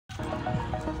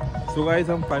So guys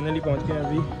हम finally पहुंच गए हैं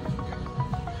अभी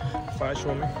फायर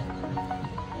शो में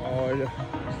और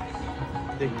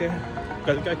देखते हैं।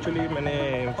 कल का एक्चुअली मैंने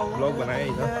ब्लॉग बनाया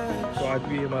ही था, तो आज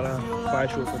भी हमारा फायर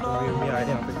शो था, तो मम्मी आए हैं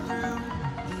यहाँ पे,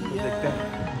 तो देखते हैं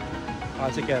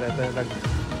आज से क्या रहता है लग।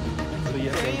 तो ये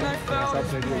सब रेडी हो गए फायर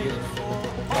शो दिखेंगे।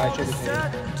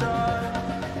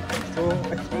 तो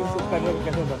एक्सपीरियंस उसका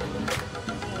कैसा था?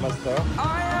 मस्त था।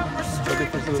 तो फिर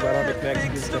से दोबारा देखते हैं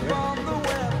एक्सपीरियंस कर रहे हैं।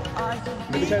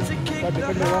 मुझे शायद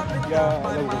डिफरेंट होगा या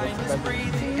अलग होगा,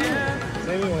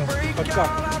 नहीं होगा पक्का।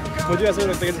 मुझे ऐसा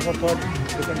लगता है कि थोड़ा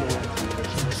डिफरेंट होगा,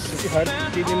 क्योंकि हर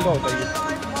 3 दिन का होता है ये,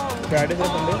 फ्राइडे से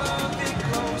संडे,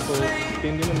 तो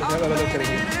 3 दिन में अलग अलग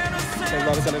करेंगे, एक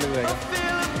बार अलग अलग रहेगा।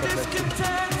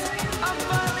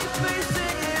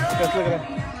 कैसा लग रहा है?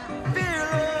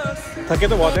 थके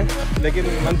तो बहुत हैं, लेकिन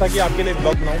मन था कि आपके लिए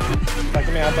ब्लॉग बनाऊँ ताकि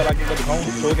मैं यहाँ पर आके दिखाऊँ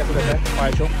शो कैसे रहता है,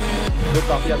 फायर शो जो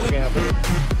काफ़ी आ चुके हैं यहाँ पर।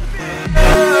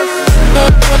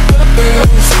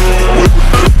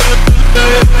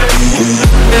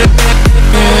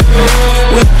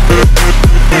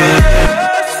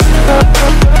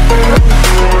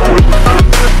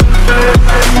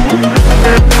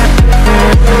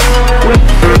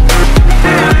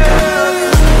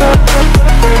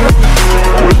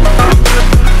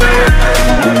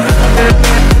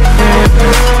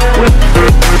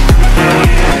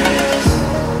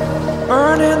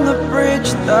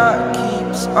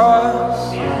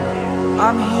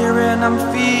 I'm here and I'm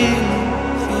feeling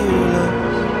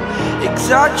fearless.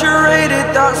 Exaggerated,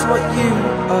 that's what you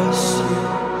assume.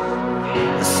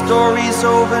 The story's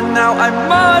over now, I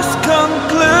must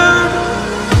conclude.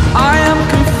 I am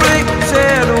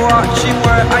conflicted, watching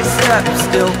where I step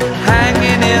still,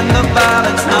 hanging in the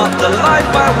balance. Not the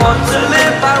life I want to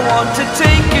live, I want to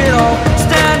take it all.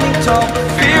 Standing tall,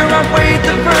 fear I weighed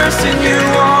the person you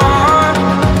are.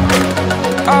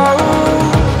 Oh,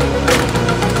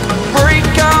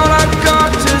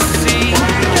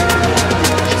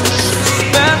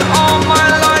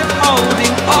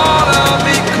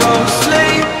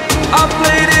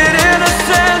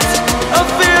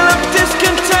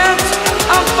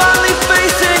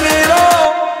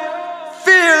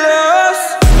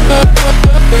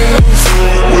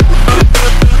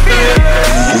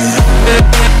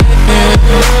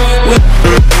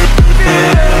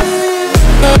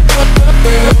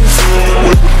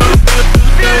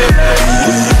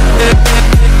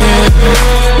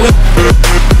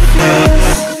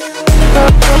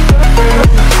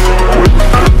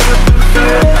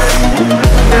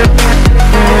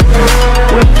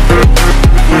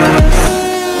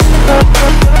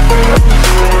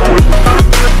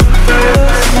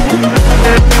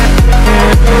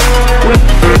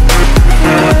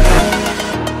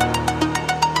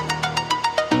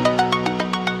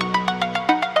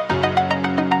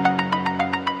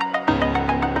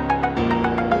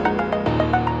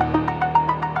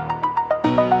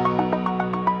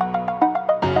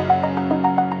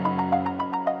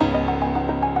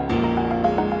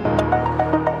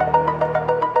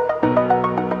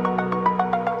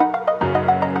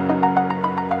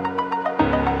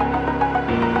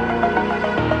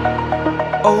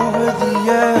 over the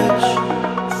edge,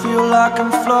 feel like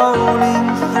I'm floating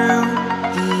through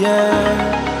the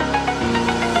air.